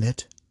believe in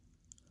it.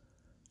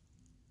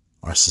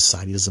 Our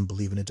society doesn't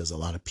believe in it. There's a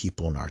lot of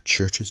people in our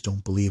churches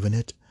don't believe in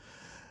it.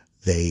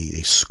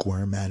 They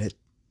squirm at it.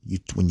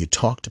 When you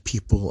talk to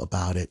people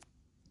about it,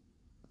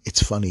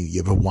 it's funny.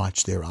 You ever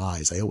watch their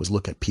eyes? I always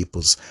look at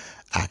people's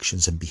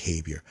actions and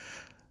behavior.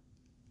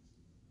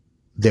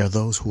 There are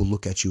those who will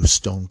look at you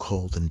stone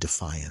cold in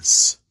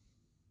defiance.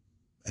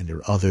 And there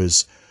are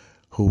others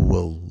who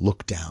will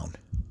look down.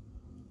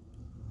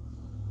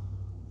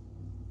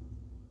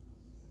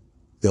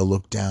 They'll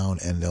look down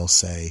and they'll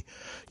say,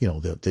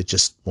 they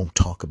just won't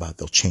talk about it.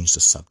 They'll change the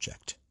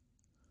subject.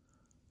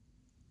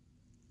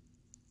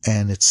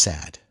 And it's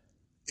sad.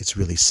 It's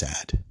really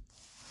sad.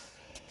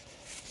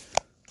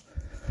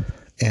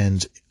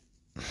 And,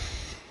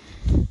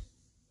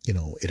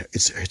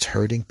 it's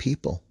hurting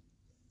people.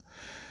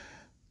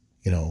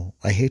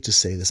 I hate to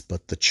say this,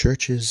 but the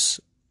churches,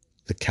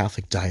 the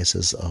Catholic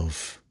diocese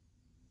of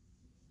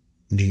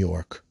New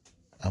York,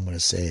 I'm going to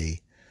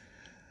say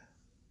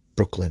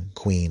Brooklyn,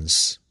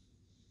 Queens,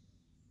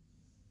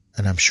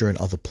 and I'm sure in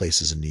other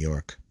places in New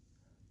York,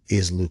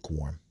 is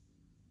lukewarm.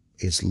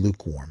 Is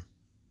lukewarm.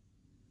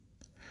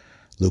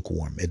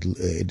 Lukewarm.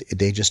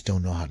 They just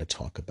don't know how to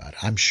talk about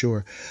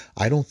it.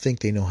 I don't think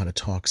they know how to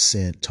talk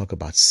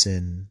about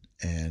sin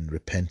and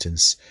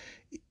repentance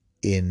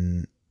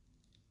in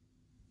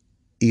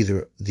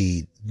either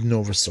the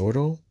Novus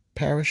Ordo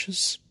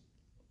parishes,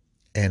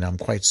 and I'm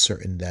quite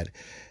certain that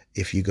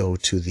if you go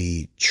to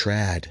the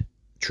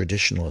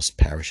traditionalist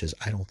parishes,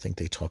 I don't think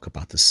they talk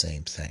about the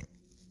same thing.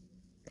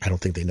 I don't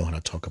think they know how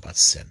to talk about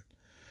sin,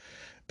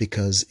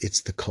 because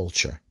it's the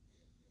culture.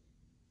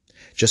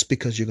 Just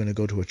because you're going to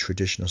go to a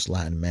traditionalist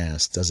Latin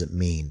Mass doesn't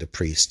mean the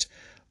priest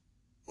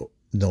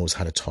knows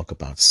how to talk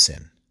about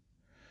sin.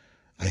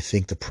 I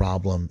think the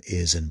problem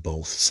is in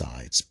both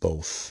sides,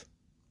 both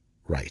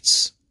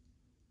rites,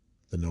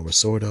 the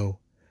Novus Ordo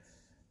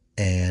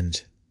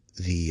and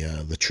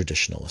the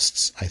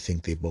traditionalists. I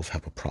think they both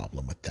have a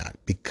problem with that,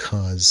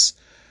 because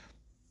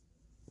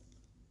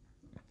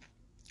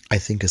I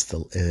think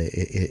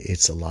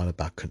it's a lot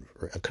about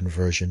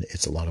conversion.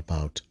 It's a lot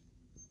about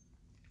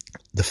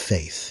the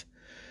faith.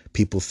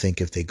 People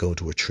think if they go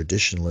to a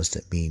traditionalist,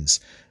 it means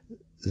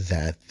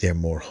that they're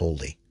more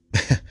holy.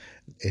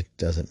 It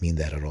doesn't mean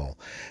that at all.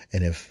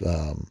 And if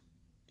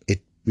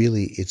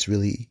it's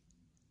really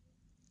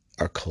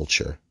our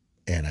culture,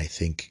 and I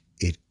think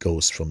it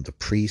goes from the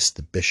priest,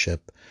 the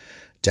bishop,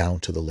 down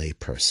to the lay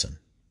person.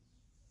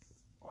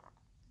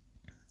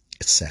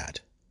 It's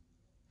sad.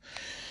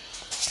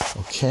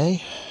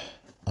 Okay.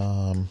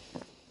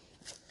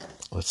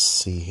 Let's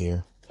see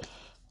here.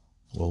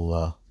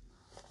 We'll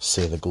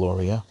say the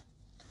Gloria.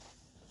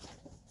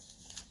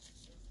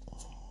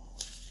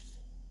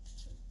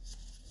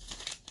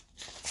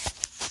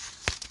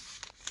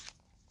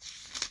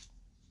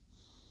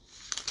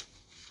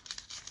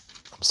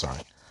 I'm sorry.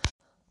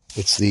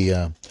 It's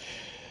the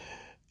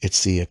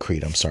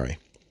creed. I'm sorry.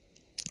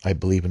 I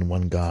believe in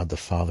one God, the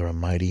Father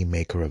Almighty,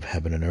 maker of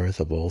heaven and earth,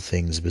 of all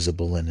things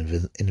visible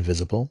and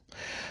invisible.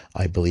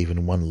 I believe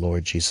in one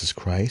Lord Jesus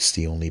Christ,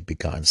 the only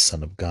begotten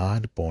Son of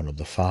God, born of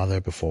the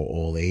Father before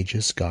all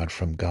ages, God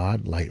from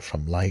God, light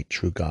from light,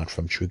 true God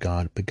from true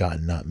God,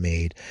 begotten, not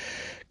made,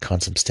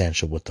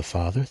 consubstantial with the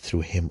Father.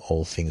 Through him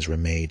all things were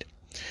made.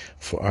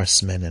 For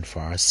us men and for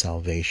our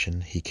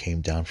salvation he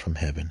came down from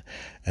heaven,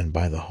 and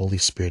by the Holy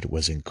Spirit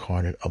was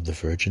incarnate of the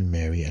Virgin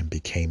Mary and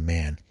became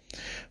man.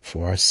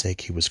 For our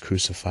sake he was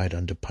crucified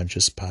under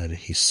Pontius Pilate.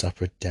 He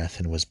suffered death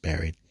and was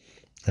buried,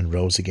 and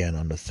rose again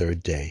on the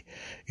third day,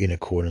 in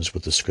accordance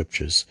with the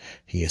Scriptures.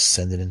 He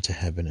ascended into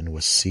heaven and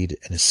is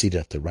seated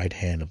at the right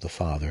hand of the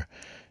Father.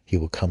 He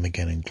will come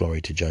again in glory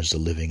to judge the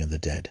living and the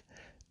dead,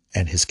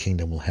 and his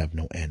kingdom will have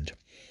no end.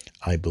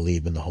 I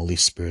believe in the Holy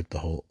Spirit,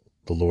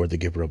 the Lord, the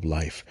giver of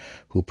life,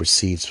 who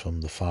proceeds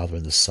from the Father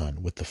and the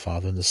Son. With the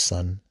Father and the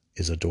Son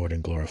is adored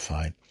and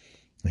glorified.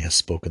 He has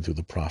spoken through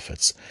the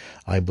prophets.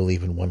 I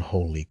believe in one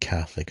holy,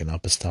 Catholic, and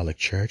Apostolic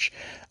Church.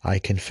 I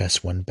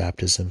confess one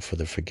baptism for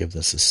the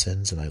forgiveness of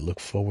sins, and I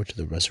look forward to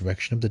the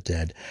resurrection of the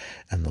dead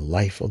and the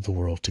life of the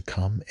world to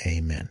come.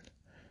 Amen.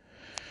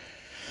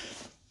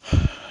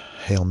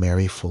 Hail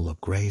Mary, full of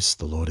grace,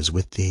 the Lord is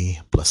with thee.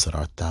 Blessed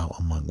art thou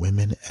among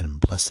women, and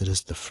blessed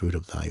is the fruit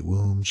of thy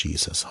womb,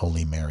 Jesus.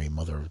 Holy Mary,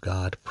 Mother of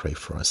God, pray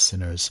for us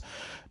sinners,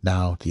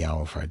 now at the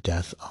hour of our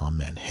death.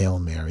 Amen. Hail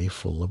Mary,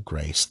 full of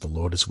grace, the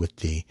Lord is with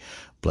thee.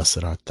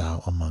 Blessed art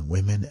thou among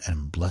women,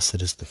 and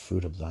blessed is the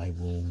fruit of thy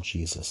womb,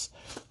 Jesus.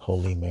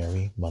 Holy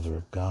Mary, Mother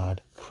of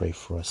God, pray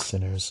for us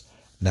sinners,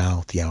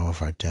 now at the hour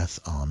of our death.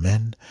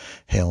 Amen.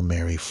 Hail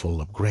Mary, full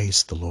of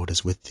grace, the Lord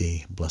is with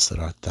thee. Blessed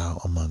art thou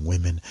among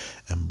women,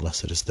 and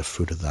blessed is the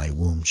fruit of thy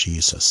womb,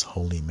 Jesus.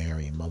 Holy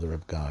Mary, Mother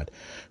of God,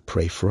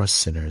 pray for us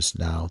sinners,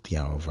 now at the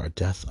hour of our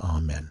death.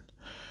 Amen.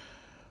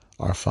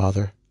 Our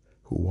Father,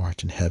 who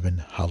art in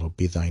heaven, hallowed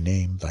be thy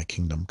name. Thy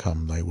kingdom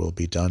come, thy will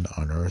be done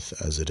on earth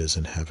as it is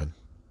in heaven.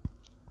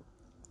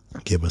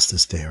 Give us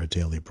this day our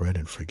daily bread,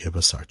 and forgive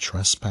us our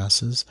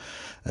trespasses,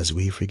 as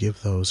we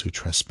forgive those who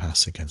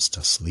trespass against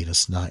us. Lead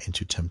us not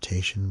into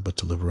temptation, but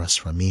deliver us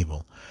from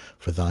evil.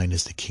 For thine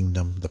is the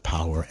kingdom, the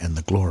power, and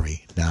the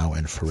glory, now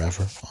and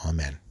forever.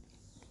 Amen.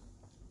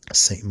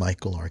 Saint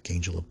Michael,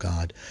 Archangel of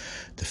God,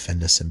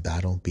 defend us in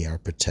battle, be our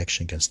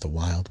protection against the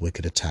wild,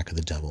 wicked attack of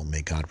the devil.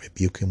 May God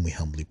rebuke him, we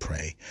humbly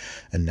pray.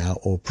 And now,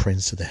 O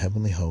Prince of the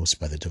heavenly host,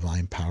 by the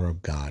divine power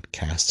of God,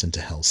 cast into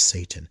hell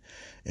Satan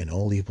and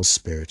all evil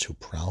spirits who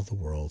prowl the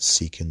world,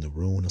 seeking the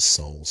ruin of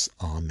souls.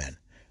 Amen.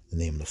 In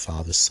the name of the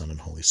Father, Son,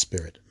 and Holy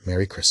Spirit.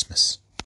 Merry Christmas.